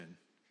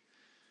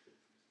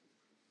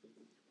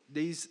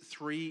these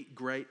three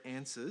great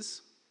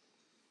answers.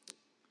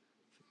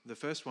 The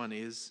first one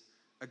is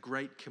a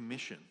great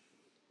commission.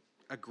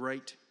 A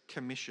great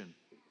commission.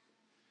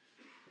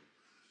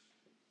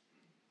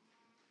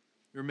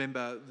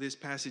 Remember, this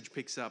passage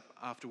picks up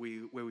after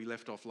where we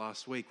left off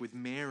last week with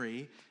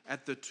Mary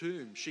at the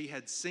tomb. She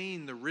had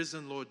seen the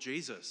risen Lord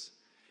Jesus.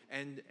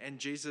 And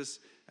Jesus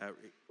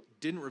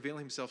didn't reveal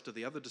himself to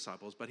the other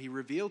disciples, but he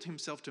revealed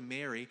himself to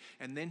Mary,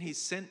 and then he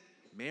sent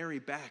Mary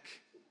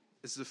back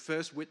as the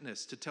first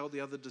witness to tell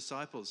the other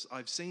disciples,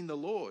 I've seen the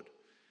Lord,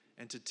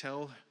 and to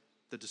tell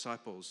the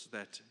disciples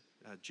that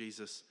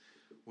Jesus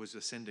was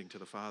ascending to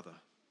the Father.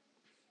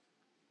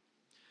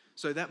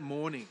 So that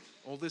morning,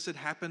 all this had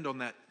happened on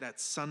that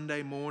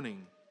Sunday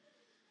morning.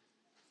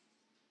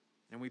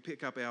 And we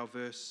pick up our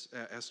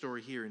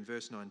story here in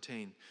verse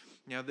 19.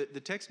 Now, the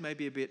text may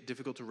be a bit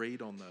difficult to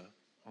read on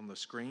the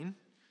screen.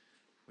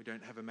 We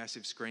don't have a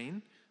massive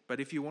screen. But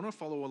if you want to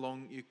follow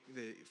along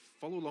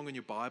in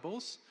your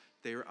Bibles,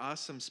 there are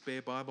some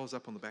spare Bibles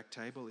up on the back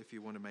table if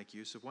you want to make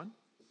use of one.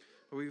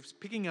 But we're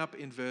picking up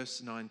in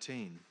verse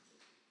 19.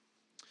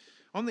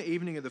 On the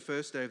evening of the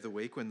first day of the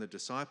week, when the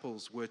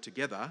disciples were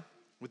together,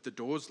 with the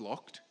doors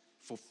locked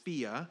for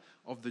fear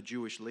of the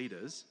Jewish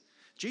leaders,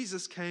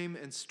 Jesus came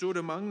and stood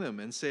among them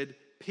and said,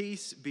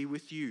 "Peace be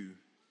with you."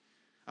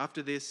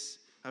 After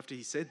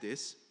he said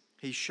this,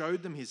 he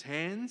showed them his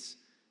hands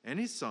and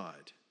his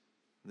side.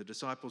 And the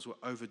disciples were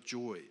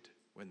overjoyed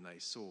when they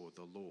saw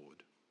the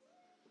Lord.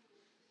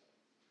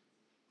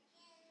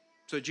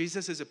 So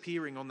Jesus is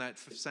appearing on that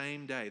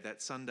same day,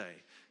 that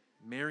Sunday.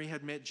 Mary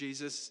had met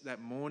Jesus that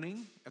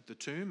morning at the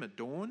tomb at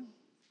dawn.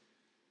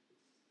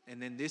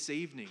 And then that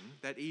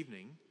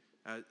evening,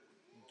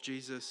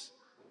 Jesus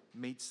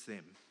meets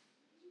them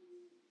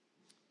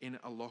in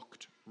a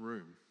locked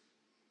room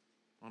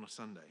on a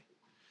Sunday.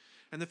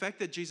 And the fact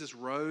that Jesus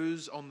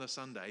rose on the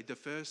Sunday, the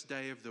first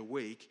day of the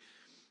week,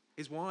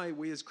 is why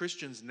we as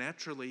Christians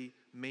naturally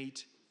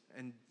meet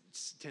and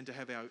tend to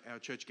have our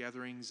church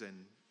gatherings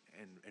and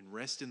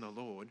rest in the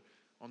Lord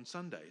on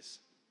Sundays.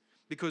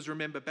 Because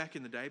remember, back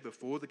in the day,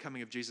 before the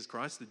coming of Jesus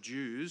Christ, the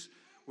Jews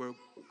were,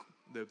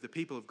 the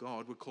people of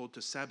God were called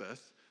to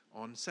Sabbath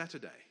on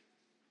Saturday.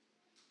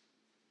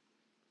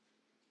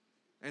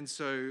 And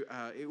so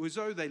it was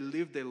though they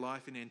lived their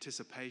life in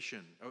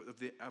anticipation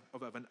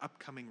of an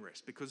upcoming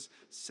rest, because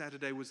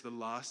Saturday was the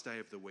last day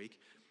of the week.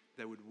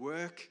 They would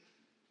work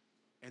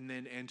and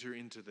then enter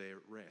into their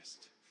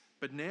rest.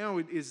 But now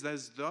it is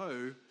as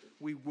though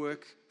we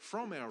work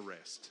from our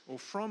rest, or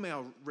from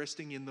our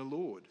resting in the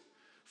Lord,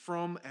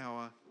 from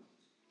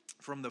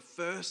the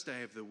first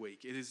day of the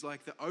week. It is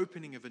like the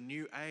opening of a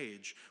new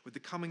age with the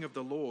coming of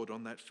the Lord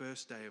on that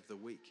first day of the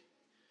week.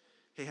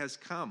 He has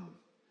come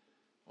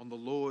on the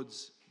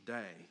Lord's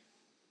day.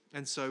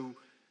 And so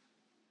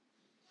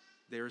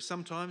there are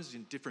sometimes,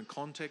 in different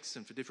contexts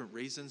and for different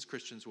reasons,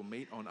 Christians will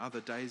meet on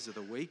other days of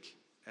the week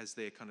as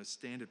their kind of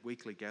standard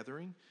weekly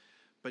gathering.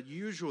 But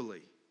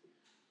usually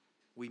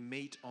we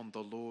meet on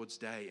the Lord's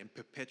day in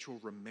perpetual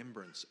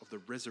remembrance of the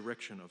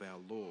resurrection of our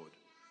Lord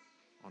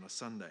on a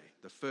Sunday,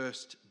 the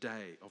first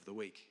day of the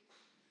week.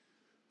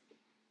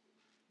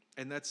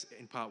 And that's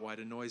in part why it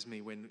annoys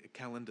me when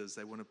calendars,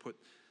 they want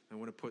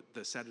to put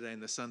the Saturday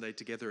and the Sunday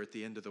together at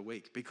the end of the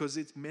week, because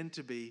it's meant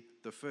to be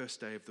the first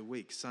day of the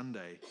week.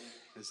 Sunday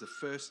is the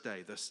first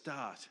day, the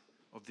start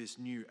of this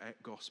new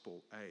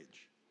gospel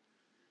age.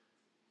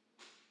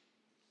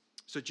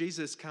 So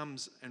Jesus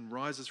comes and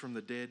rises from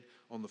the dead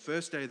on the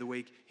first day of the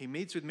week. He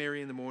meets with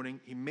Mary in the morning.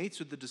 He meets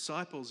with the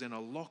disciples in a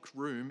locked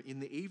room in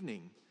the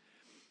evening.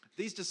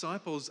 These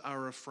disciples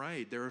are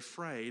afraid. They're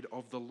afraid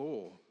of the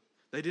law.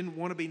 They didn't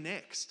want to be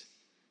next.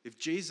 If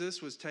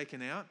Jesus was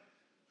taken out,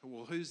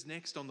 well, who's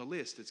next on the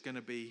list? It's going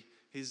to be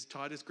his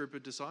tightest group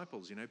of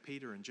disciples,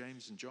 Peter and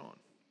James and John.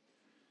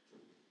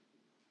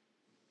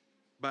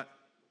 But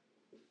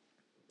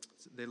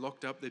they're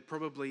locked up. They're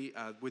probably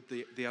with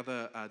the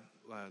other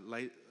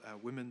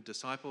women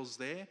disciples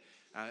there,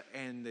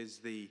 and there's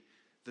the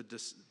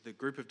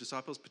group of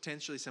disciples,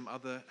 potentially some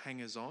other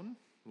hangers-on,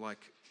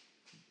 like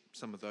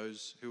some of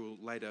those who will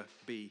later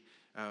be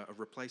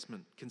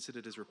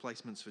considered as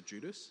replacements for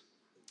Judas.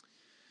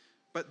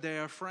 But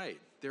they're afraid.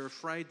 They're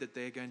afraid that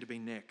they're going to be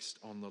next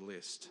on the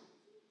list.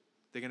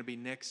 They're going to be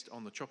next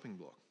on the chopping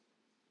block.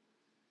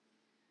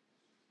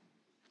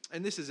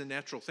 And this is a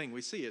natural thing.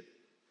 We see it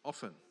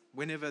often.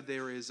 Whenever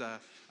there is a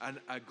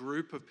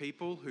group of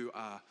people who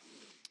are,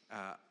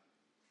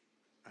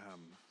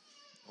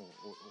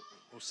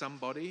 or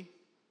somebody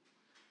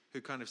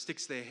who kind of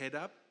sticks their head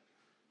up,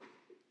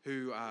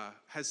 who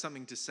has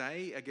something to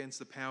say against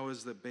the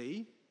powers that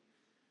be,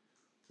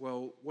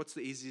 well, what's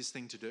the easiest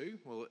thing to do?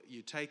 Well,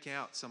 you take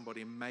out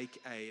somebody and make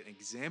an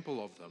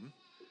example of them,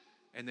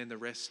 and then the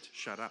rest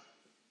shut up.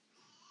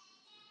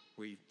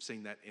 We've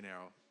seen that in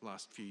our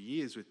last few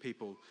years with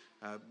people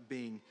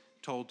being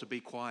told to be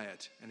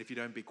quiet, and if you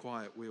don't be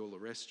quiet, we will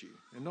arrest you.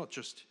 And not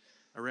just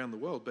around the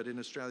world, but in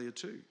Australia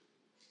too.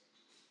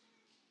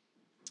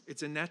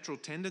 It's a natural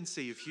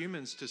tendency of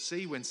humans to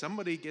see when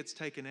somebody gets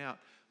taken out,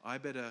 I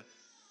better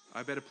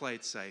I better play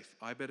it safe.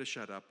 I better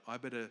shut up. I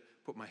better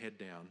put my head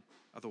down.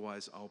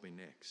 Otherwise, I'll be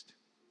next.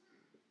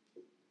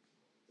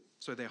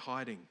 So they're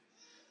hiding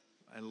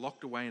and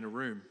locked away in a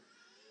room.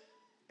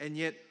 And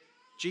yet,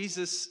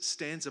 Jesus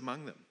stands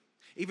among them.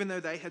 Even though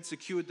they had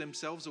secured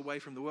themselves away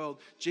from the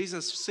world,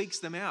 Jesus seeks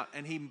them out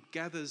and he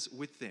gathers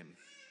with them.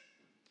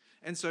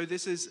 And so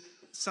this is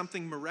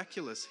something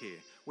miraculous here.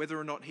 Whether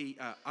or not he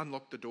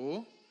unlocked the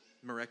door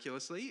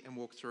miraculously and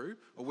walked through,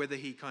 or whether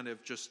he kind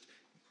of just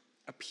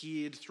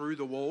appeared through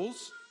the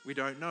walls, we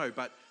don't know.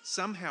 But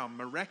somehow,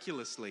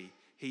 miraculously,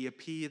 he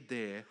appeared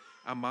there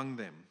among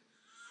them.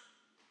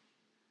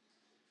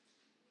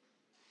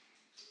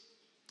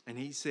 And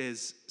he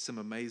says some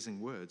amazing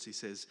words. He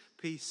says,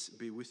 "Peace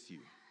be with you.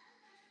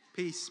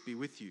 Peace be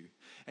with you."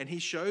 And he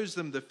shows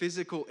them the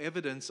physical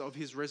evidence of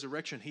his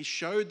resurrection. He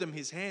showed them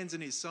his hands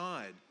and his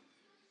side.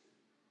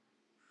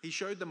 He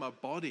showed them a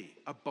body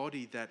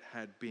that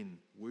had been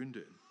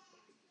wounded.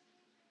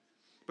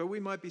 But we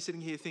might be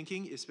sitting here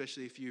thinking,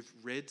 especially if you've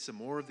read some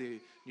more of the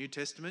New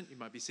Testament, you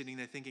might be sitting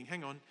there thinking,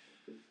 hang on,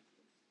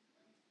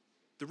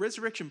 the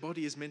resurrection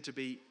body is meant to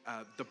be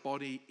the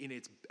body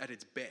at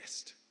its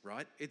best,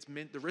 right?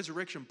 The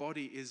resurrection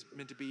body is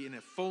meant to be in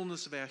a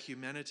fullness of our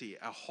humanity,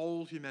 a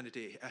whole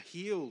humanity, a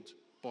healed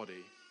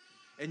body.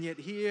 And yet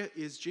here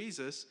is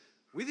Jesus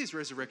with his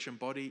resurrection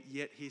body,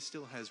 yet he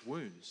still has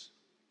wounds.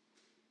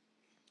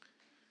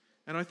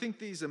 And I think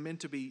these are meant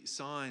to be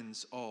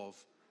signs of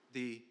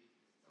the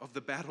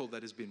battle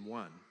that has been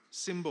won,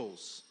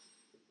 symbols.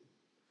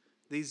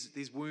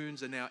 These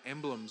wounds are now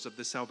emblems of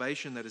the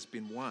salvation that has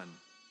been won.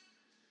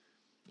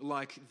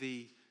 Like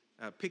the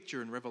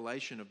picture in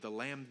Revelation of the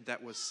lamb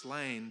that was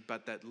slain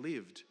but that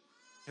lived,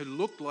 who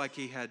looked like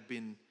he had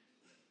been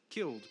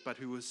killed but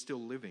who was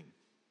still living.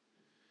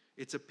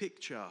 It's a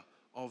picture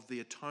of the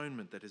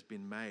atonement that has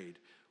been made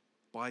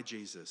by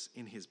Jesus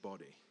in his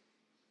body.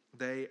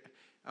 They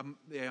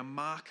are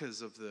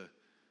markers of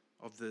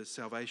the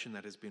salvation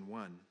that has been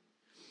won.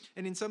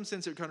 And in some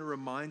sense, it kind of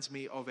reminds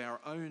me of our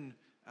own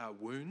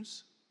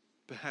wounds,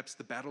 perhaps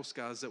the battle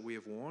scars that we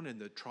have worn and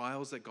the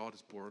trials that God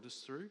has brought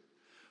us through,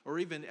 or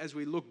even as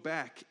we look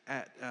back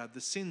at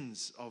the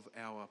sins of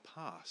our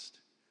past.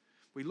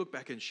 We look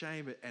back in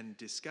shame and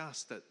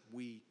disgust that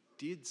we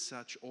did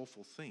such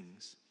awful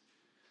things.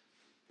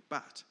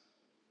 But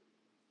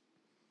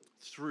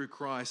through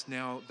Christ,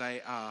 now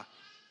they are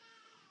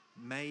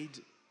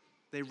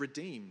they're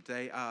redeemed.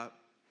 They're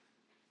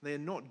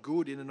not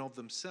good in and of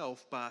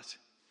themselves, but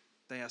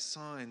they are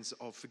signs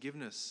of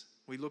forgiveness.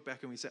 We look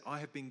back and we say, I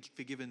have been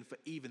forgiven for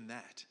even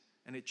that.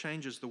 And it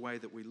changes the way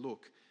that we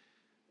look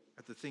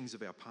at the things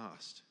of our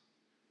past.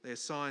 They are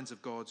signs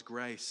of God's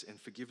grace and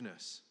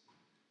forgiveness.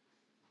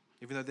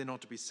 Even though they're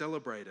not to be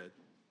celebrated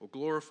or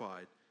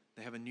glorified,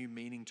 they have a new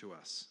meaning to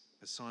us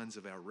as signs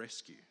of our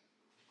rescue.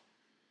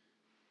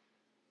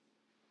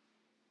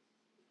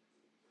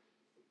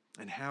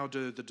 And how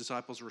do the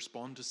disciples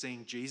respond to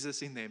seeing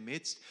Jesus in their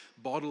midst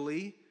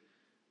bodily?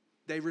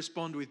 They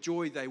respond with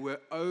joy. They were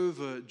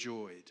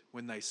overjoyed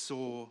when they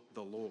saw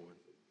the Lord.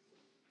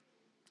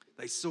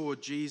 They saw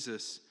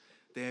Jesus,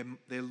 their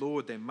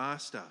Lord, their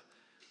Master,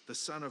 the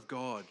Son of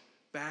God,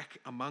 back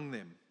among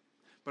them.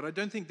 But I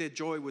don't think their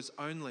joy was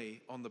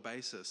only on the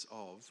basis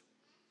of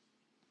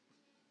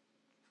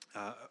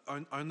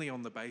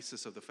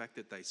the fact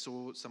that they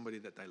saw somebody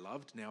that they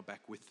loved now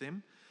back with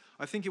them.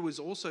 I think it was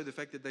also the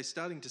fact that they're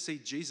starting to see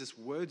Jesus'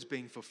 words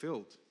being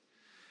fulfilled.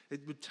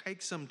 It would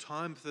take some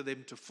time for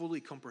them to fully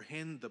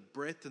comprehend the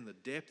breadth and the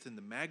depth and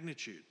the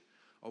magnitude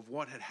of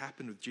what had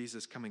happened with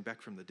Jesus coming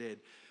back from the dead.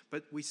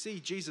 But we see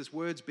Jesus'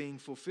 words being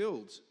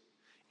fulfilled.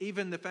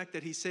 Even the fact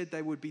that he said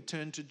they would be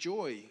turned to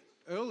joy.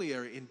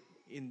 Earlier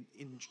in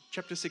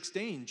chapter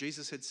 16,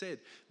 Jesus had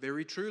said,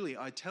 "Very truly,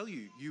 I tell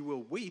you, you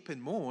will weep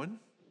and mourn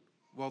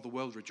while the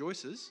world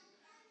rejoices."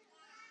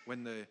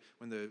 When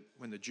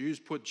the Jews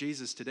put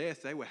Jesus to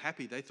death, they were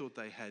happy. They thought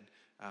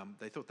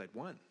they'd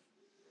won.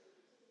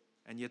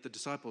 And yet the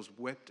disciples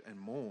wept and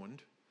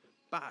mourned.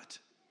 But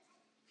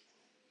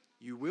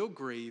you will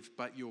grieve,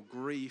 but your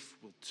grief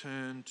will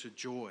turn to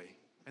joy.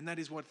 And that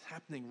is what's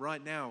happening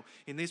right now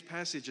in this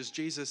passage as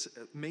Jesus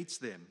meets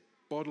them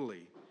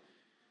bodily.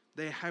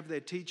 They have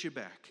their teacher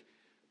back.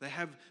 They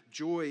have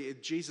joy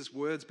at Jesus'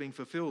 words being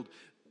fulfilled.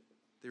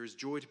 There is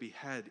joy to be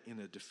had in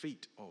a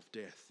defeat of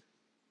death.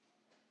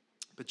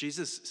 But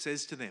Jesus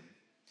says to them,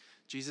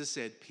 Jesus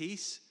said,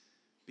 "Peace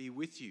be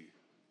with you.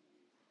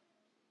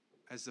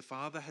 As the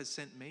Father has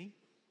sent me,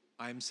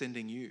 I am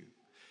sending you."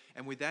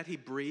 And with that he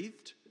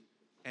breathed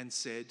and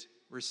said,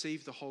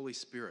 "Receive the Holy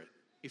Spirit.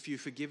 If you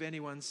forgive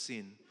anyone's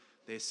sin,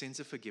 their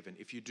sins are forgiven.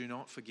 If you do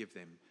not forgive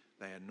them,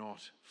 they are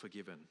not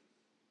forgiven."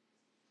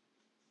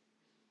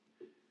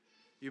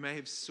 You may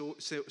have seen,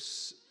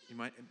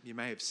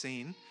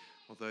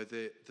 although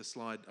the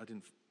slide, I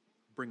didn't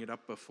bring it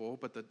up before,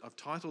 but I've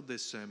titled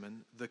this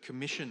sermon, The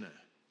Commissioner.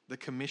 The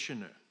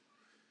Commissioner.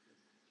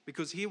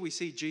 Because here we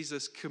see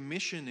Jesus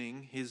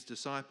commissioning his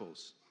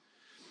disciples.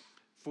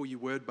 For you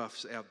word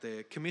buffs out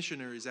there,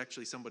 commissioner is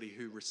actually somebody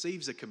who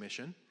receives a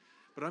commission,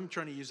 but I'm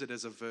trying to use it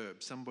as a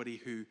verb, somebody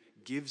who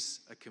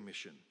gives a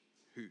commission,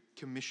 who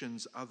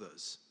commissions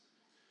others.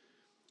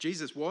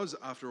 Jesus was,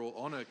 after all,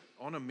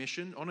 on a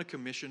mission, on a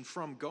commission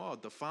from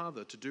God, the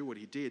Father, to do what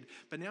he did.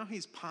 But now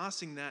he's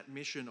passing that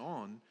mission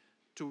on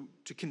to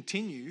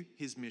continue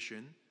his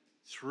mission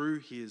through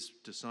his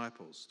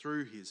disciples,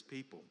 through his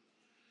people.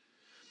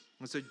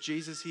 And so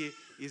Jesus here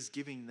is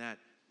giving that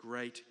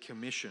great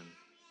commission.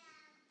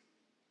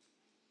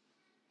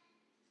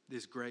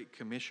 This great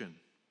commission.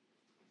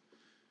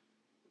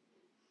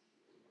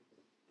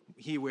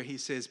 Here where he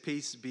says,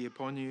 peace be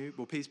upon you,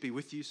 or peace be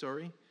with you,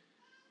 sorry.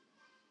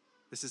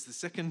 This is the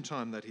second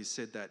time that he's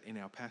said that in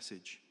our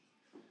passage.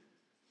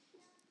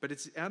 But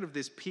it's out of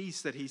this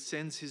peace that he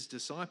sends his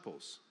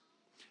disciples.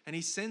 And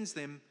he sends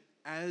them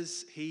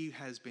as he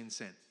has been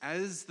sent.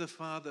 As the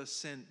Father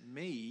sent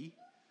me,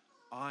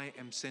 I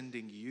am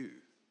sending you.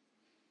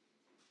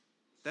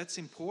 That's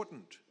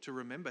important to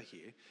remember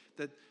here,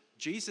 that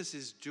Jesus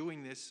is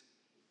doing this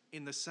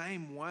in the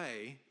same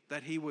way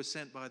that he was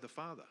sent by the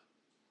Father.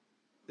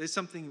 There's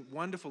something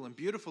wonderful and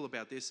beautiful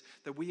about this,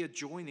 that we are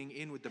joining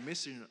in with the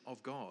mission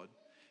of God.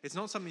 It's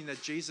not something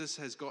that Jesus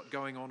has got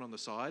going on the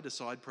side, a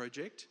side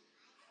project.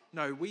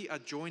 No, we are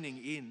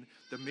joining in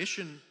the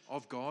mission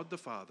of God the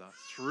Father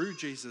through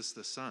Jesus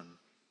the Son.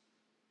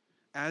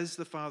 As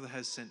the Father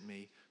has sent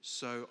me,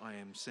 so I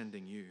am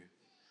sending you.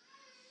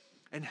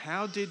 And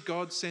how did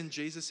God send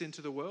Jesus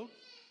into the world?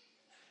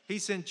 He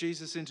sent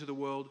Jesus into the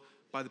world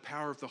by the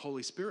power of the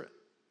Holy Spirit.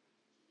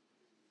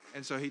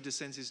 And so he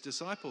sends his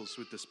disciples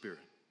with the Spirit.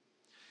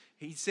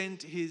 He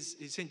sent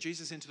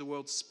Jesus into the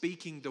world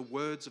speaking the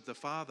words of the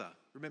Father.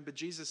 Remember,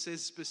 Jesus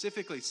says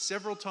specifically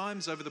several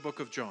times over the book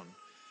of John,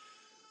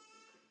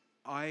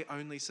 I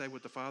only say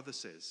what the Father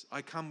says.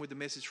 I come with the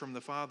message from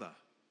the Father.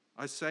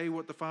 I say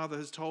what the Father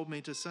has told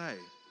me to say.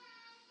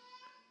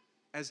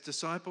 As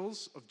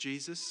disciples of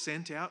Jesus,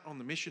 sent out on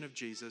the mission of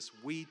Jesus,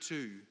 we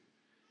too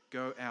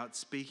go out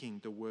speaking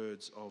the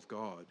words of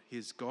God,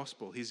 his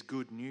gospel, his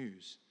good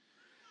news.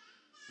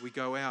 We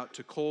go out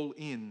to call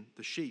in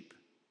the sheep.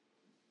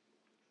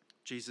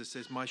 Jesus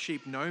says, my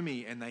sheep know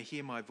me and they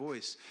hear my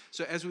voice.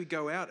 So as we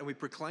go out and we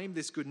proclaim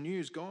this good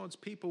news, God's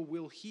people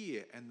will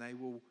hear and they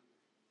will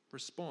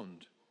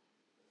respond.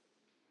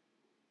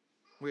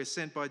 We are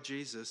sent by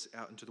Jesus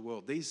out into the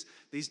world. These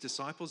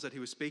disciples that he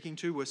was speaking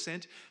to were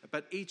sent,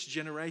 but each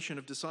generation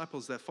of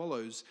disciples that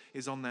follows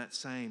is on that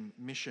same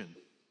mission.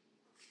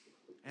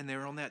 And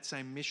they're on that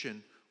same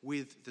mission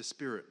with the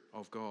Spirit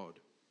of God.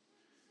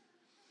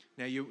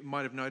 Now you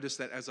might have noticed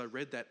that as I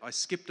read that, I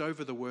skipped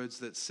over the words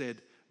that said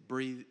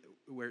breathe,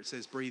 where it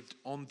says breathed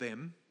on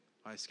them.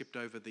 I skipped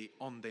over the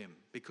on them,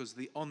 because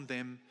the on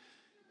them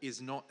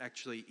is not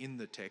actually in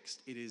the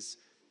text. It is,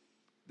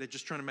 they're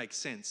just trying to make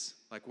sense.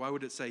 Like, why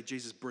would it say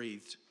Jesus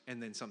breathed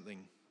and then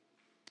something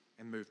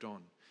and moved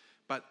on?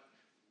 But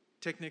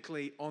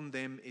technically on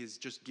them is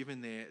just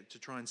given there to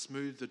try and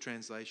smooth the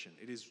translation.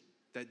 It is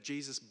that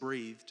Jesus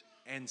breathed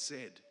and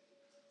said,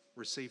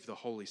 receive the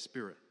Holy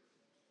Spirit.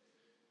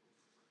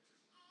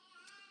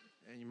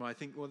 And you might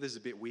think, well, this is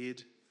a bit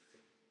weird.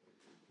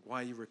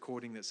 Why are you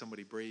recording that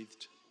somebody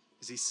breathed?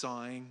 Is he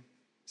sighing?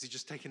 Is he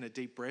just taking a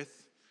deep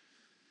breath?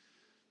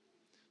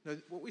 No,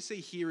 what we see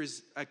here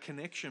is a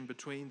connection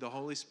between the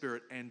Holy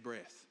Spirit and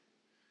breath.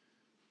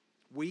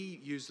 We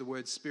use the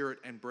word spirit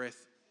and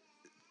breath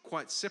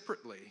quite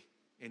separately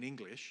in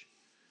English,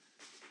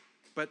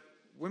 but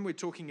when we're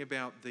talking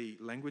about the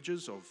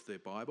languages of the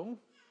Bible,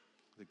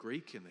 the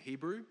Greek and the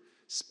Hebrew,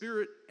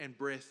 spirit and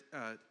breath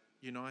are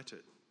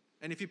united.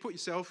 And if you put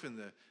yourself in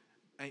the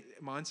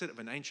mindset of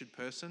an ancient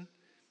person,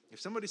 if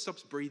somebody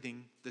stops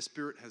breathing, the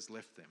spirit has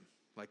left them.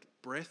 Like,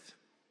 breath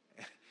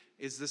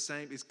is the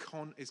same,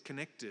 is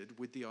connected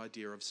with the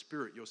idea of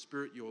spirit,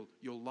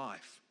 your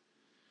life.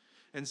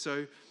 And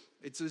so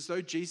it's as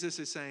though Jesus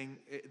is saying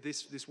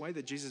this way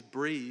that Jesus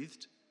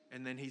breathed,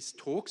 and then he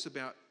talks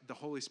about the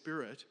Holy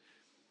Spirit.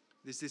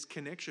 There's this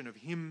connection of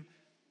him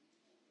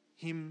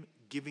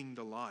giving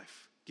the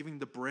life, giving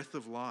the breath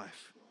of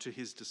life to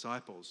his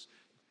disciples.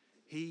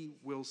 He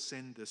will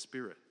send the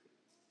Spirit.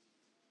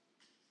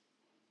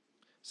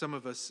 Some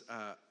of us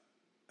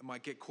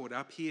might get caught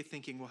up here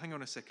thinking, well, hang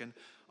on a second.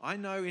 I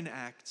know in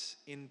Acts,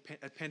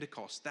 at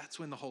Pentecost, that's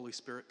when the Holy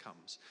Spirit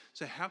comes.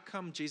 So how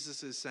come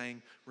Jesus is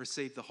saying,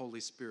 receive the Holy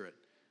Spirit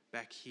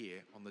back here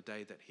on the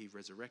day that he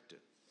resurrected?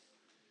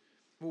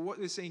 Well, what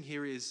we're seeing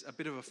here is a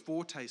bit of a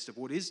foretaste of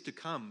what is to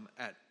come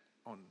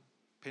on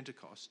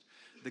Pentecost.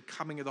 The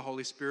coming of the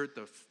Holy Spirit,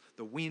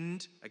 the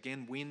wind,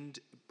 again, wind,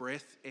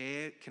 breath,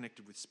 air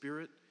connected with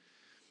Spirit.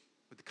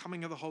 With the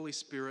coming of the Holy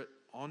Spirit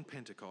on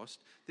Pentecost,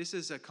 this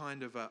is a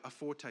kind of a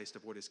foretaste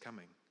of what is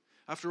coming.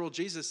 After all,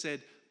 Jesus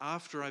said,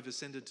 after I've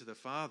ascended to the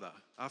Father,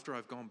 after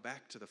I've gone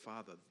back to the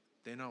Father,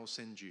 then I'll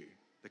send you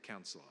the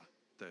counselor,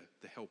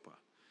 the helper.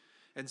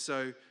 And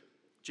so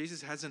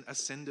Jesus hasn't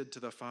ascended to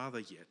the Father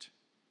yet.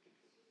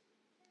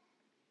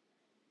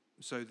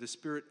 So the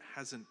Spirit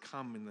hasn't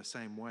come in the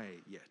same way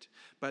yet.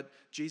 But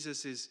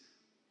Jesus is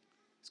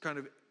kind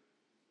of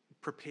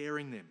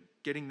preparing them.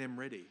 getting them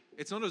ready.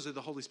 It's not as though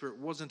the Holy Spirit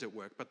wasn't at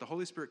work, but the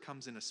Holy Spirit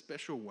comes in a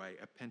special way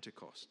at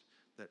Pentecost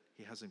that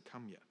he hasn't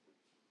come yet.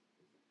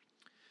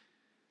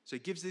 So he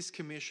gives this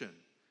commission: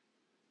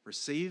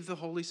 receive the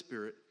Holy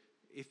Spirit.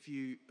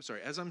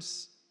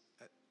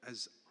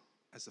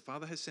 As the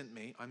Father has sent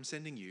me, I'm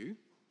sending you.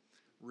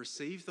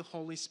 Receive the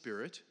Holy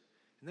Spirit.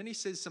 And then he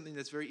says something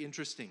that's very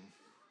interesting.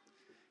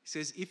 He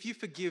says, if you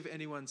forgive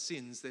anyone's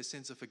sins, their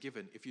sins are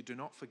forgiven. If you do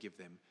not forgive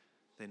them,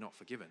 they're not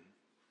forgiven.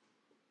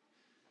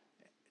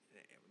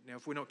 Now,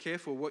 if we're not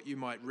careful, what you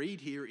might read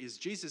here is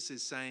Jesus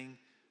is saying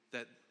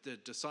that the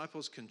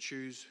disciples can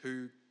choose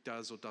who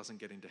does or doesn't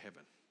get into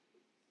heaven.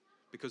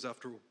 Because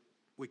after all,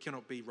 we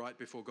cannot be right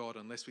before God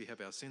unless we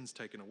have our sins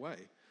taken away.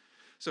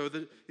 So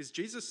is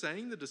Jesus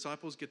saying the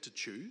disciples get to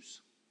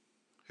choose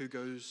who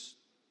goes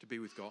to be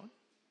with God?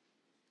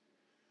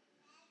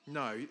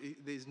 No,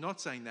 he's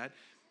not saying that.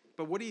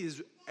 But what he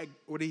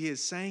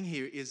is saying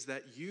here is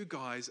that you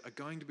guys are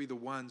going to be the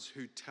ones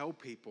who tell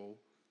people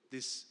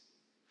this.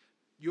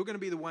 You're going to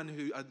be the one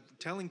who are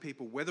telling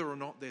people whether or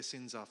not their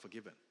sins are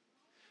forgiven.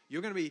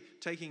 You're going to be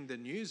taking the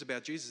news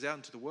about Jesus out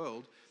into the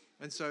world,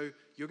 and so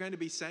you're going to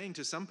be saying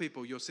to some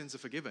people your sins are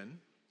forgiven,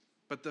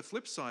 but the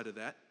flip side of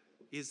that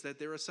is that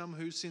there are some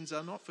whose sins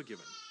are not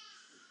forgiven.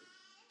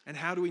 And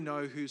how do we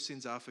know whose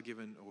sins are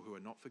forgiven or who are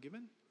not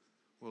forgiven?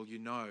 Well, you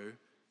know,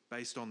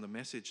 based on the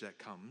message that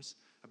comes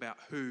about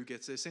who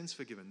gets their sins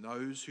forgiven,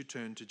 those who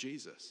turn to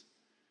Jesus.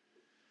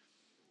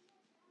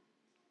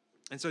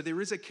 And so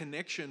there is a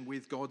connection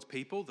with God's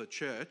people, the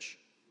church,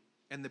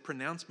 and the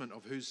pronouncement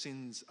of whose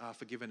sins are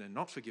forgiven and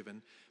not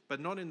forgiven, but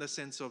not in the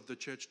sense of the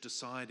church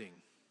deciding,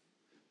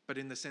 but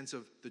in the sense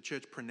of the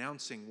church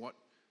pronouncing what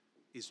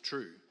is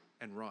true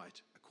and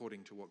right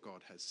according to what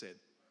God has said.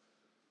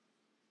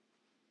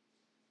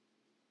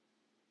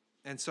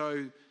 And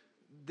so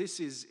this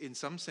is, in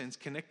some sense,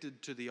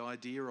 connected to the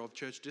idea of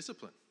church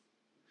discipline.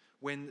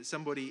 When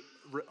somebody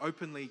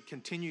openly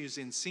continues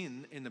in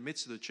sin in the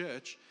midst of the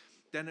church,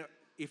 then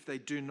if they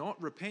do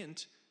not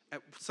repent,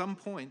 at some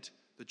point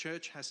the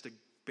church has to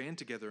band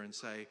together and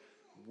say,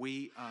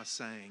 we are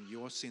saying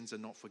your sins are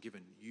not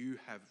forgiven. You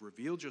have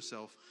revealed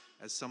yourself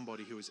as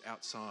somebody who is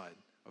outside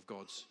of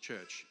God's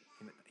church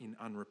in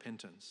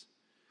unrepentance.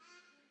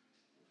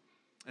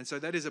 And so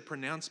that is a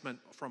pronouncement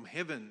from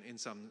heaven in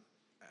some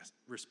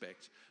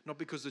respect, not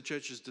because the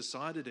church has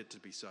decided it to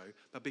be so,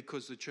 but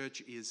because the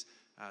church is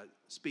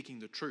speaking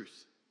the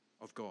truth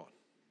of God.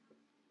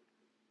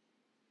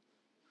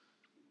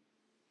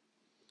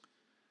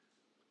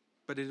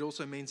 But it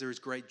also means there is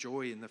great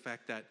joy in the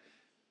fact that,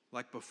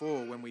 like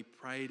before, when we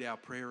prayed our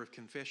prayer of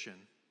confession,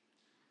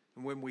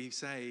 and when we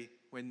say,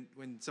 when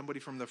somebody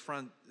from the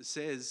front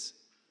says,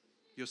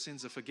 your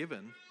sins are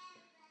forgiven,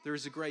 there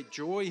is a great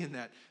joy in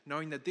that,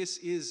 knowing that this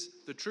is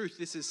the truth.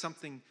 This is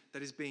something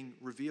that is being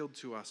revealed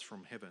to us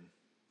from heaven.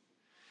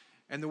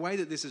 And the way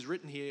that this is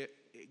written here,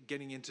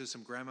 getting into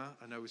some grammar,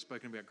 I know we've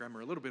spoken about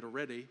grammar a little bit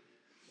already,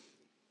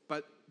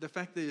 but the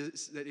fact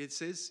that it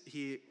says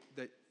here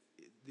that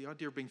the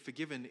idea of being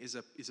forgiven is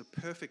a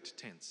perfect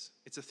tense.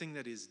 It's a thing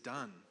that is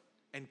done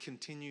and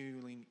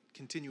continually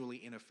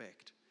in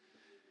effect.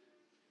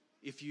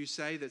 If you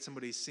say that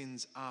somebody's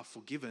sins are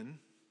forgiven,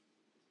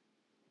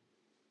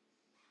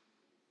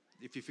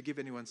 if you forgive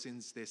anyone's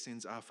sins, their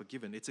sins are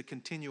forgiven. It's a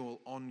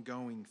continual,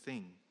 ongoing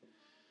thing.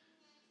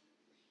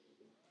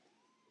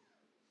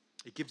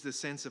 It gives the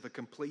sense of a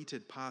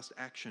completed past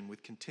action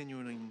with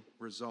continuing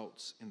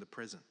results in the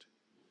present.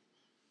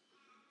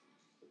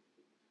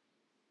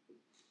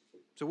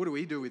 So what do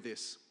we do with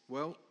this?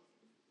 Well,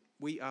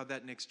 we are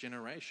that next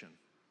generation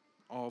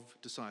of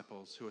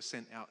disciples who are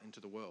sent out into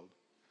the world,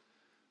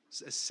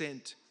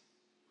 sent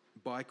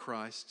by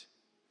Christ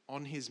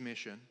on his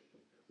mission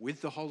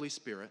with the Holy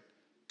Spirit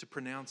to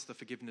pronounce the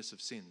forgiveness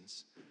of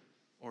sins,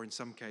 or in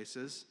some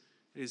cases,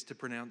 it is to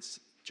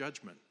pronounce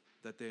judgment,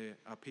 that there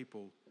are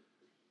people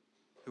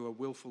who are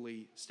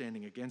willfully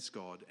standing against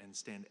God and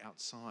stand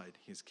outside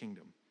his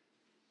kingdom.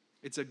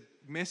 It's a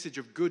message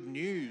of good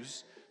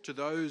news to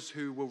those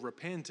who will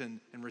repent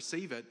and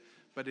receive it,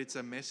 but it's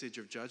a message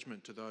of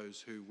judgment to those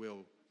who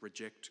will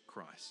reject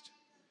Christ,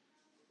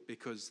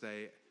 because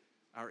they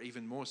are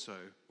even more so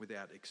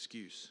without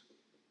excuse.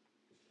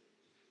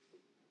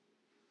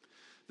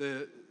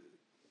 The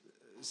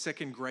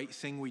second great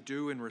thing we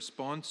do in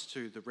response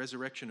to the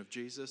resurrection of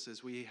Jesus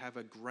is we have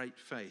a great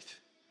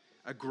faith.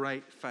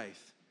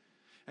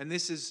 And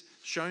this is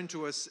shown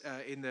to us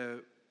in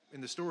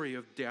the story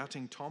of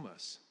doubting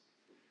Thomas.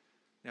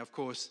 Now, of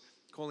course,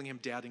 calling him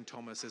doubting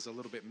Thomas is a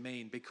little bit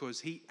mean,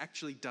 because he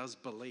actually does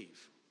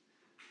believe.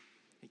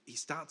 He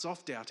starts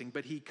off doubting,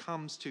 but he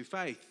comes to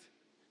faith.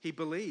 He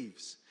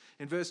believes.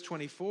 In verse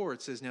 24,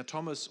 it says, now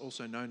Thomas,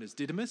 also known as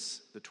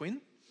Didymus, the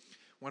twin,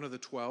 one of the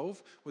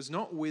 12, was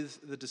not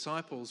with the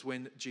disciples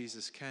when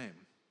Jesus came.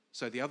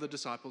 So the other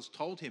disciples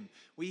told him,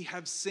 we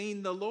have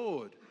seen the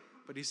Lord.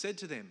 But he said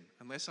to them,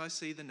 unless I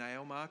see the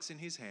nail marks in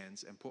his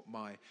hands and put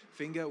my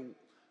finger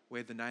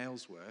where the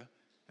nails were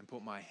and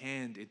put my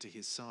hand into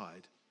his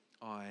side,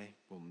 I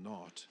will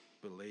not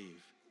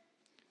believe.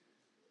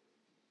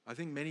 I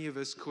think many of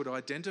us could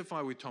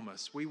identify with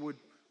Thomas. We want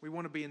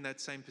to be in that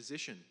same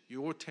position.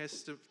 You're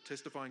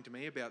testifying to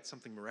me about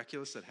something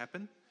miraculous that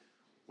happened.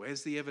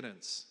 Where's the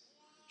evidence?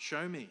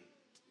 Show me.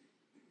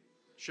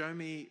 Show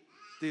me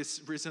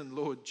this risen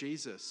Lord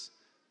Jesus.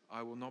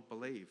 I will not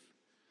believe.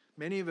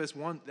 Many of us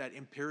want that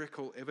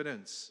empirical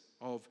evidence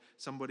of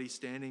somebody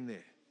standing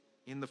there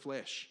in the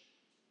flesh.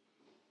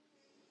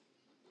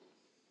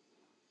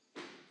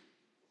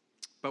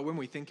 But when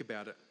we think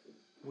about it,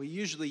 we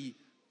usually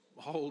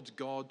hold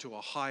God to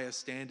a higher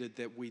standard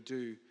that we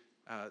do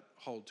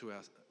hold to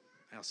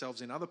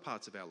ourselves in other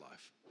parts of our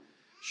life.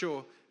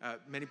 Sure,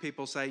 many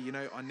people say,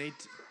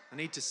 I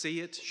need to see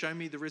it. Show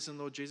me the risen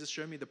Lord Jesus.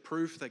 Show me the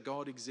proof that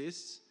God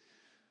exists.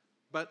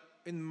 But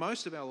in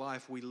most of our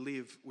life, we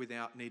live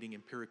without needing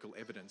empirical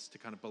evidence to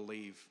kind of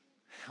believe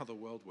how the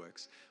world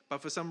works.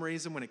 But for some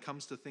reason, when it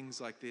comes to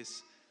things like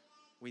this,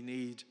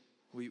 we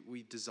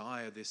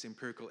desire this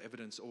empirical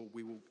evidence, or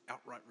we will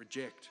outright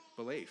reject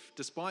belief,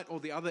 despite all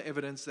the other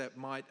evidence that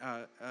might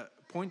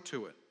point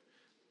to it.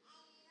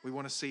 We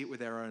want to see it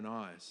with our own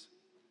eyes.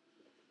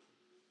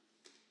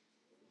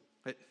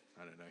 But,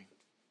 I don't know,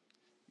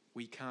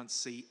 we can't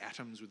see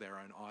atoms with our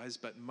own eyes,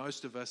 but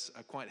most of us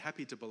are quite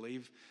happy to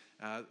believe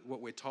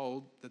what we're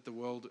told, that the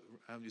world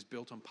is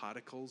built on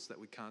particles that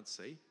we can't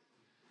see.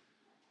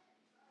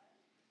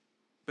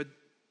 But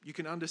you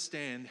can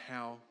understand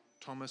how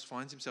Thomas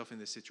finds himself in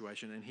this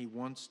situation, and he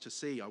wants to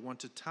see. I want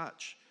to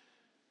touch.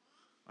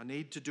 I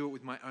need to do it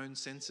with my own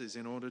senses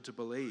in order to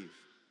believe.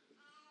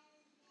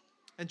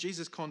 And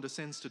Jesus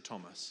condescends to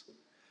Thomas.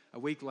 A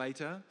week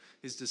later,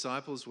 his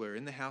disciples were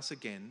in the house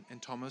again,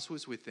 and Thomas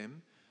was with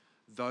them,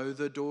 though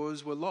the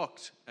doors were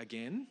locked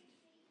again.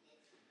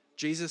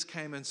 Jesus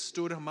came and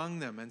stood among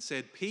them and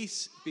said,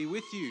 "Peace be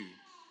with you."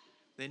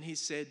 Then he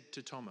said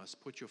to Thomas,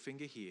 "Put your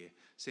finger here.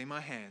 See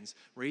my hands.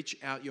 Reach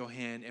out your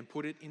hand and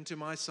put it into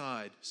my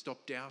side.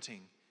 Stop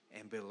doubting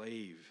and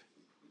believe."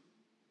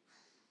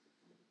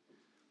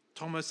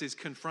 Thomas is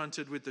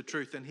confronted with the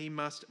truth, and he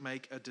must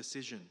make a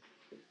decision.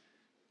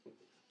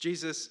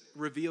 Jesus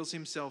reveals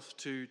himself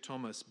to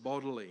Thomas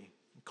bodily,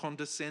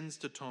 condescends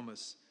to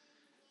Thomas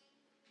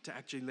to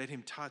actually let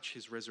him touch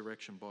his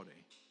resurrection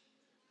body.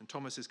 And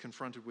Thomas is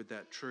confronted with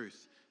that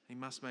truth. He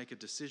must make a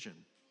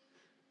decision.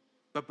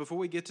 But before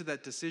we get to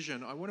that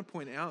decision, I want to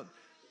point out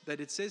that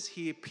it says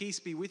here, "Peace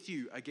be with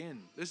you,"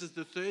 again. This is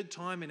the third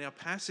time in our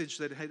passage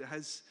that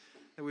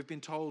we've been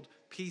told,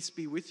 "Peace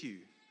be with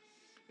you."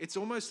 It's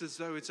almost as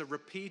though it's a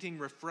repeating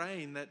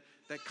refrain that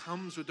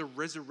comes with the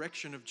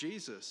resurrection of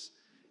Jesus.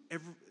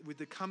 With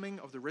the coming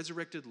of the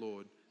resurrected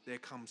Lord, there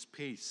comes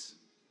peace.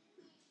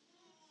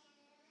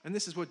 And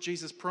this is what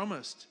Jesus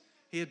promised.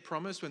 He had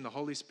promised, when the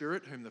Holy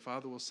Spirit, whom the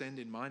Father will send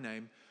in my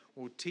name,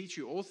 will teach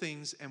you all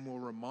things and will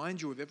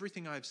remind you of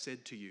everything I have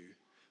said to you.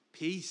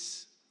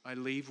 Peace I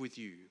leave with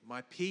you.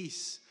 My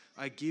peace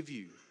I give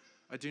you.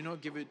 I do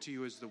not give it to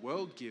you as the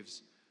world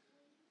gives.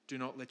 Do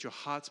not let your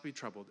hearts be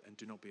troubled and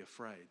do not be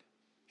afraid.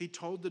 He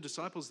told the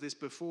disciples this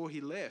before he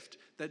left,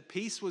 that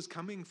peace was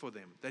coming for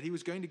them, that he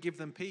was going to give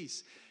them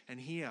peace. And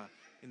here,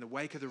 in the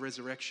wake of the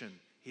resurrection,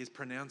 he is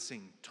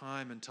pronouncing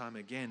time and time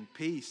again,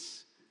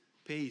 peace,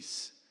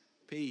 peace,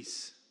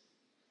 peace.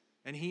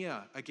 And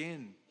here,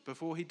 again,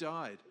 before he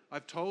died,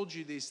 I've told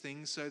you these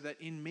things so that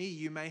in me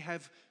you may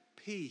have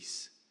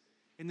peace.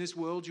 In this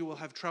world you will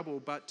have trouble,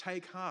 but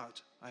take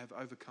heart, I have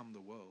overcome the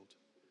world.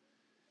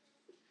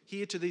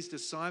 Here to these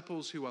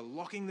disciples who are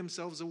locking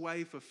themselves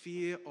away for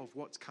fear of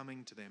what's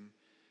coming to them,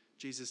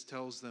 Jesus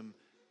tells them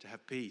to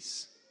have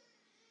peace.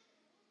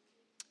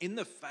 In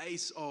the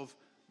face of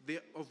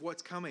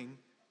what's coming,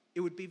 it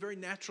would be very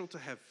natural to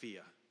have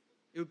fear.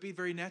 It would be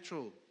very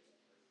natural.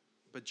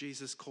 But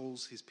Jesus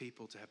calls his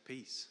people to have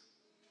peace.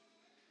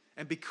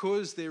 And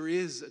because there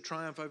is a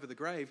triumph over the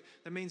grave,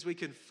 that means we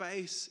can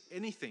face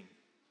anything.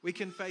 We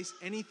can face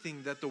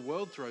anything that the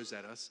world throws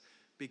at us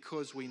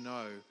because we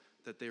know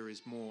that there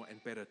is more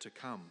and better to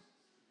come.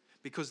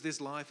 Because this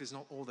life is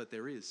not all that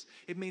there is.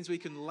 It means we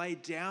can lay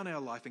down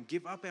our life and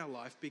give up our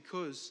life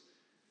because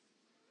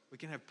we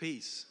can have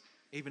peace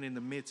even in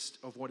the midst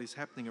of what is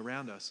happening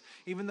around us.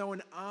 Even though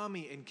an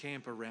army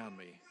encamp around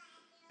me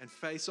and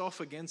face off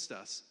against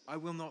us, I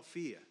will not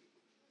fear,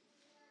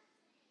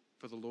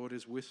 for the Lord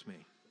is with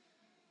me.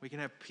 We can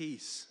have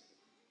peace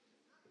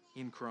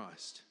in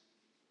Christ.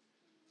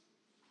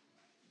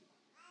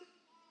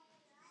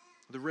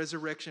 The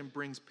resurrection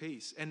brings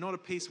peace, and not a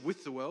peace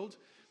with the world.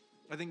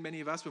 I think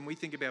many of us, when we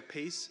think about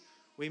peace,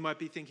 we might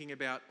be thinking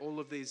about all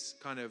of these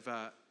kind of,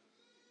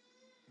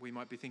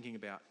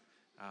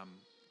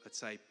 let's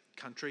say,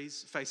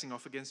 countries facing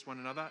off against one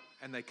another,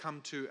 and they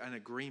come to an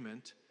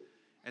agreement,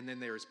 and then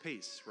there is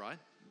peace, right?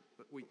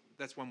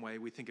 That's one way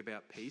we think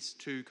about peace.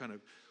 Two kind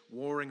of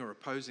warring or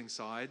opposing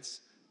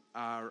sides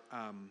are,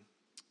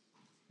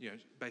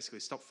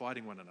 basically stop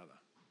fighting one another.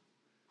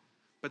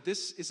 But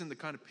this isn't the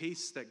kind of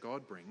peace that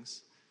God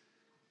brings.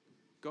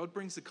 God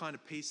brings the kind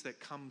of peace that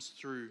comes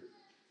through,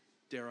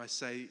 dare I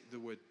say, the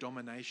word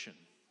domination.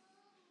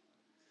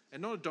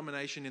 And not a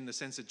domination in the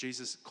sense that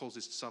Jesus calls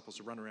his disciples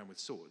to run around with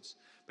swords,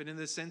 but in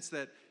the sense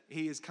that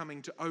he is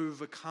coming to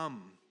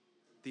overcome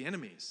the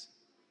enemies.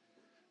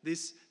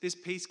 This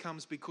peace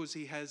comes because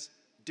he has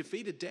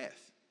defeated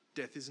death.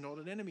 Death is not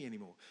an enemy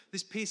anymore.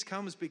 This peace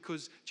comes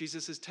because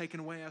Jesus has taken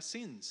away our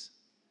sins.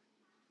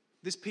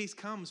 This peace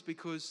comes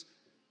because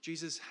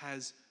Jesus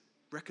has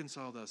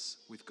reconciled us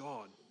with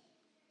God.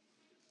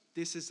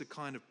 This is the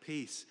kind of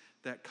peace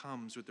that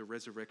comes with the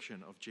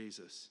resurrection of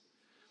Jesus.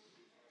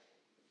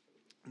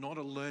 Not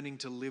a learning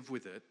to live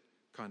with it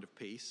kind of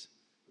peace,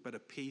 but a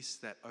peace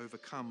that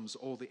overcomes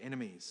all the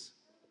enemies.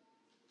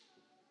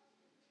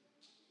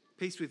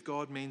 Peace with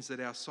God means that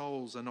our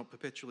souls are not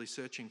perpetually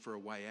searching for a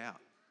way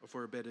out or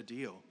for a better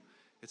deal.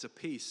 It's a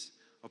peace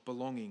of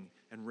belonging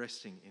and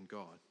resting in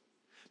God.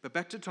 But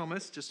back to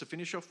Thomas, just to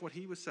finish off what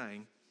he was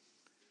saying.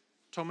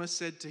 Thomas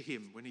said to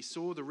him, when he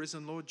saw the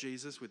risen Lord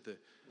Jesus with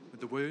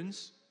the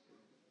wounds,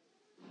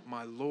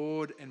 "My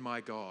Lord and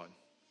my God."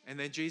 And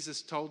then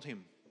Jesus told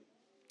him,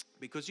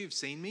 "Because you've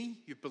seen me,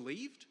 you've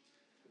believed.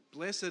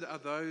 Blessed are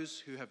those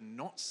who have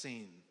not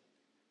seen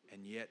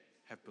and yet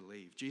have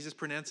believed." Jesus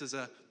pronounces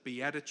a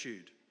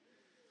beatitude.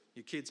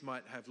 Your kids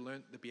might have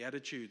learnt the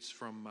Beatitudes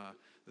from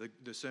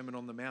the Sermon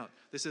on the Mount.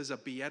 This is a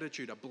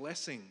beatitude, a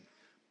blessing.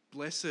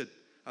 Blessed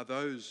are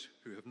those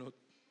who have not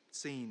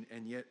seen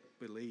and yet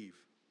believe.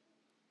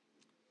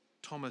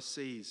 Thomas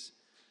sees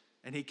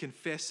and he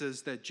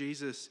confesses that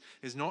Jesus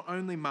is not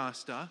only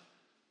Master,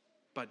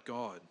 but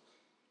God.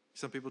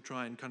 Some people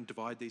try and kind of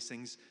divide these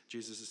things.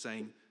 Jesus is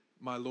saying,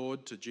 "My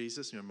Lord" to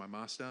Jesus, my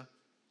Master,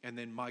 and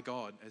then "my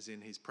God," as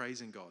in he's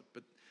praising God.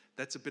 But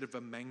that's a bit of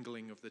a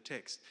mangling of the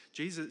text.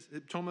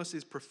 Thomas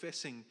is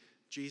professing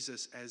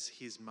Jesus as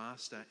his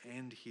Master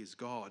and his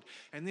God.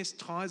 And this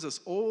ties us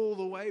all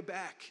the way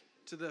back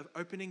to the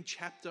opening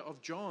chapter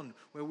of John,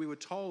 where we were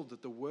told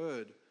that the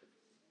Word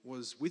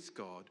was with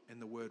God,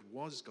 and the Word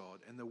was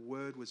God, and the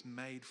Word was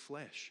made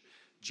flesh.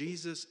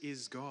 Jesus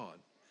is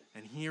God.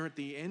 And here at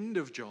the end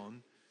of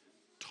John,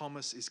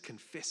 Thomas is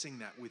confessing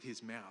that with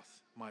his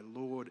mouth, "My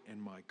Lord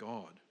and my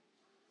God."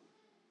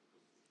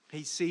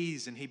 He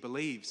sees and he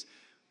believes.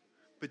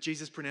 But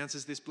Jesus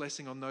pronounces this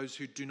blessing on those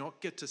who do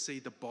not get to see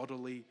the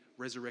bodily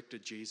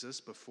resurrected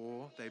Jesus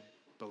before they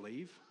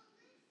believe.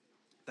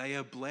 They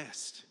are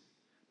blessed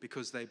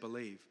because they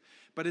believe.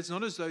 But it's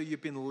not as though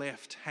you've been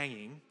left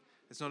hanging.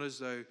 It's not as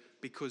though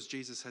because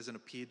Jesus hasn't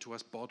appeared to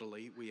us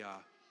bodily, we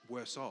are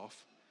worse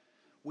off.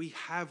 We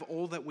have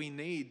all that we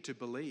need to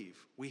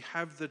believe. We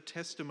have the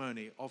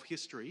testimony of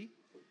history.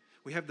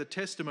 We have the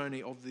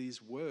testimony of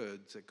these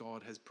words that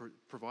God has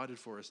provided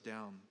for us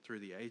down through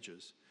the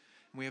ages.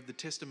 And we have the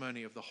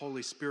testimony of the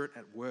Holy Spirit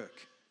at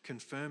work,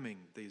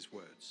 confirming these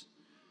words.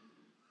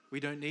 We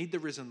don't need the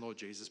risen Lord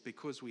Jesus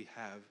because we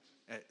have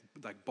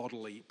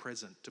bodily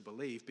present to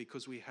believe,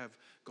 because we have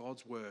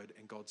God's word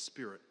and God's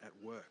Spirit at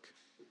work.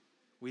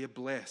 We are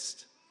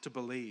blessed to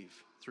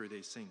believe through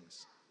these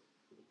things.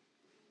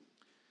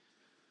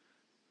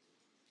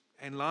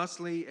 And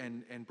lastly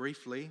and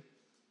briefly,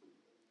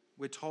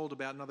 we're told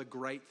about another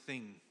great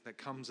thing that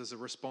comes as a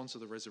response to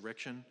the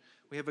resurrection.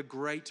 We have a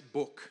great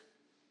book.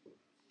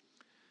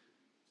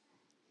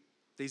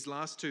 These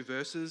last two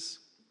verses,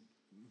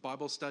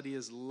 Bible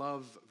studiers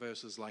love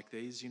verses like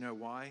these. You know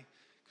why?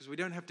 Because we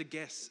don't have to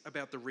guess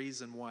about the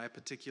reason why a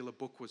particular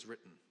book was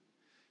written.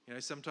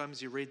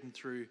 Sometimes you're reading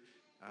through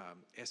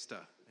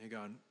Esther and you're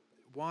going,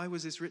 "Why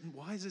was this written?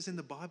 Why is this in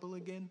the Bible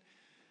again?"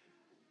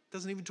 It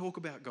doesn't even talk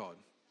about God.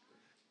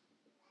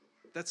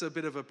 That's a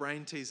bit of a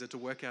brain teaser to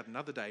work out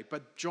another day.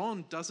 But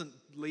John doesn't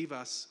leave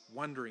us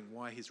wondering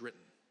why he's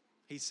written.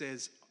 He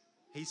says,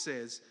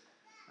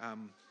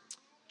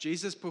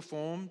 Jesus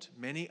performed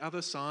many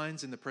other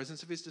signs in the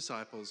presence of his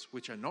disciples,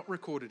 which are not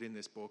recorded in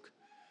this book,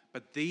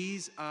 but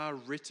these are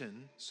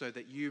written so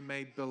that you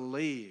may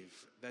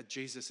believe that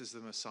Jesus is the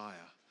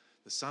Messiah,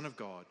 the Son of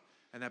God,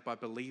 and that by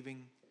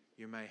believing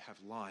you may have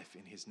life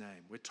in his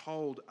name. We're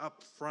told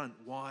up front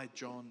why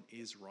John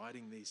is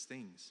writing these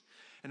things.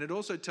 And it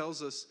also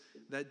tells us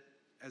that,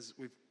 as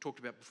we've talked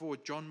about before,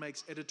 John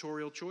makes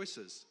editorial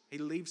choices. He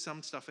leaves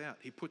some stuff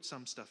out. He puts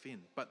some stuff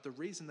in. But the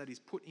reason that he's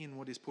put in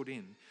what he's put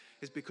in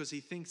is because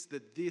he thinks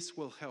that this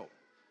will help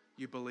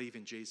you believe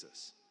in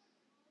Jesus.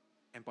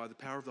 And by the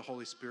power of the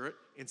Holy Spirit,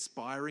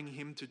 inspiring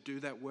him to do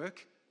that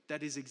work,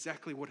 that is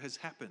exactly what has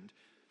happened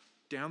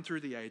down through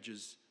the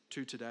ages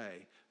to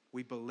today.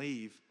 We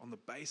believe on the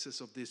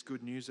basis of this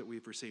good news that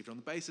we've received, on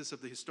the basis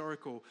of the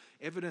historical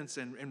evidence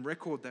and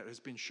record that has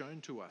been shown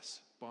to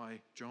us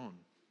by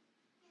John.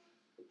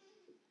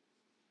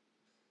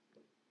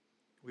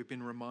 We've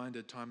been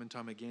reminded time and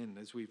time again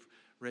as we've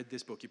read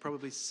this book. You're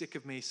probably sick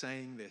of me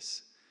saying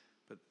this,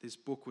 but this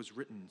book was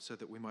written so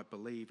that we might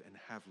believe and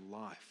have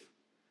life.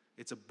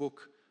 It's a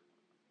book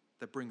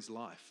that brings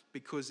life,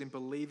 because in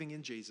believing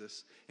in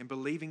Jesus, in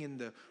believing in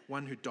the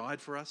one who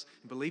died for us,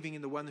 in believing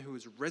in the one who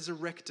was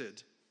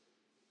resurrected,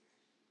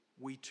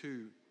 we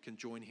too can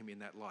join him in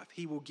that life.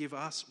 He will give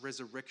us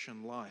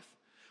resurrection life.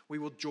 We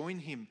will join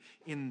him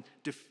in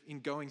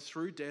going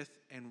through death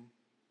and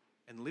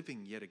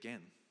living yet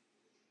again.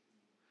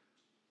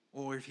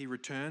 or if he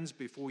returns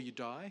before you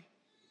die,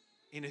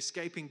 in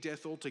escaping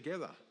death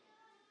altogether.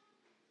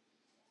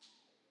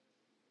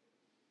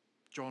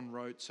 John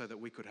wrote so that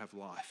we could have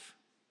life.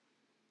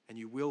 And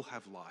you will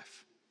have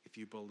life if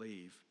you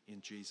believe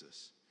in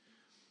Jesus.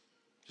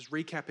 Just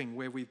recapping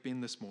where we've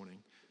been this morning.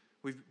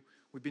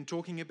 We've been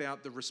talking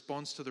about the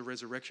response to the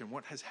resurrection.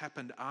 What has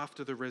happened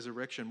after the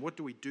resurrection? What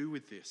do we do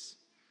with this?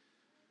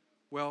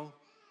 Well,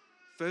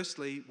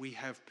 firstly, we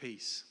have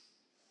peace.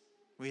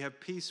 We have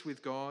peace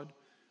with God.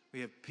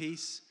 We have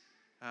peace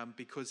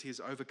because he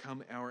has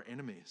overcome our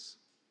enemies.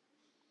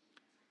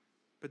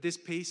 But this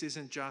peace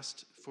isn't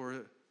just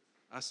for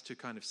us to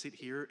kind of sit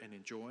here and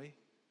enjoy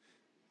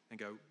and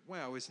go,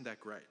 wow, isn't that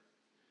great?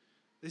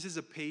 This is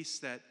a peace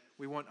that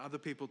we want other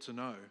people to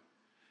know.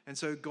 And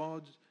so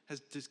God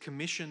has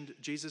commissioned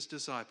Jesus'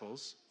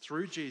 disciples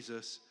through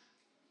Jesus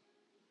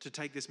to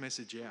take this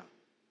message out,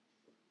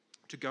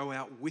 to go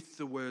out with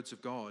the words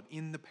of God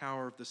in the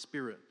power of the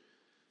Spirit,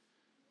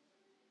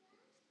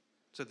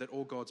 so that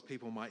all God's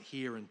people might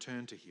hear and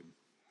turn to him.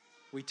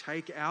 We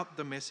take out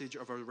the message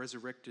of a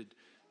resurrected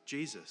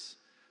Jesus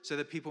so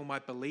that people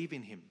might believe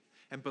in him,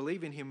 and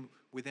believe in him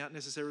without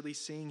necessarily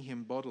seeing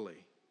him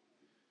bodily.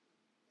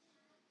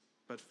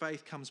 But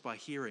faith comes by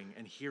hearing,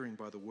 and hearing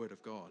by the word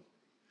of God.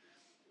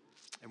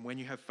 And when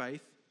you have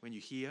faith, when you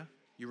hear,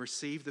 you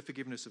receive the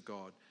forgiveness of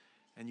God,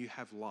 and you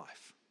have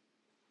life.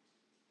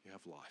 You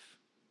have life.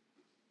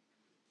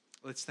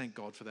 Let's thank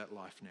God for that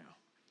life now.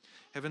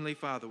 Heavenly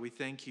Father, we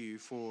thank you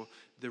for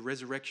the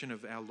resurrection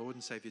of our Lord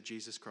and Savior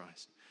Jesus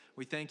Christ.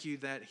 We thank you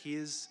that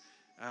his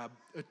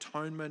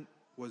atonement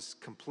was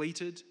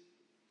completed.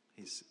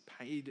 He's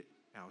paid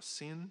our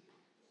sin,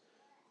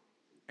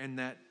 and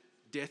that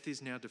death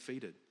is now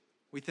defeated.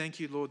 We thank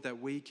you, Lord, that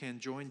we can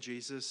join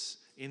Jesus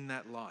in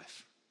that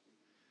life.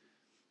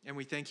 And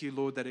we thank you,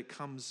 Lord, that it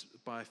comes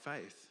by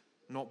faith,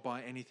 not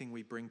by anything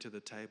we bring to the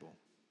table.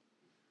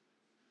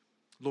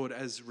 Lord,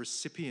 as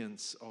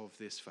recipients of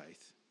this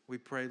faith, we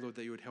pray, Lord,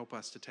 that you would help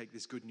us to take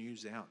this good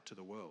news out to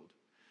the world,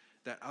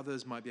 that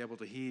others might be able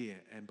to hear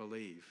and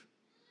believe,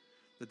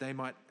 that they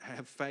might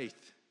have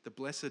faith, the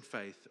blessed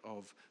faith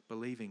of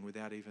believing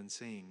without even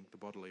seeing the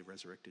bodily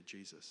resurrected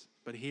Jesus,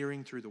 but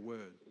hearing through the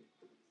word.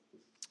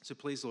 So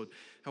please, Lord,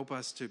 help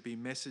us to be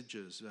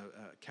messengers,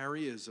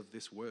 carriers of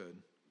this word.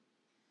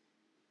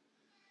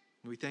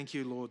 We thank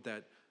you, Lord,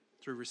 that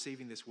through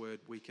receiving this word,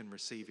 we can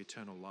receive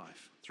eternal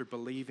life. Through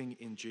believing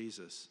in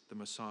Jesus, the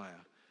Messiah,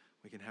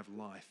 we can have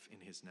life in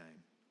his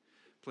name.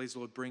 Please,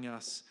 Lord, bring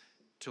us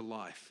to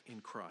life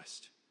in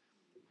Christ.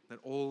 That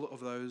all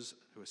of those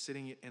who are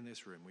sitting in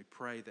this room, we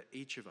pray that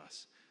each of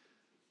us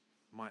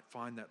might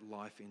find that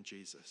life in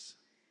Jesus.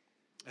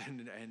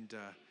 And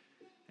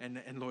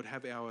Lord,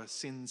 have our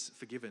sins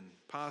forgiven,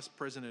 past,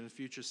 present, and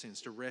future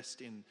sins, to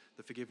rest in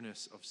the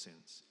forgiveness of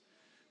sins.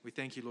 We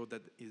thank you, Lord,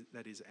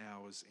 that is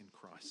ours in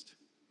Christ.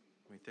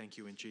 We thank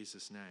you in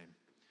Jesus' name.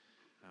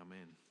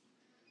 Amen.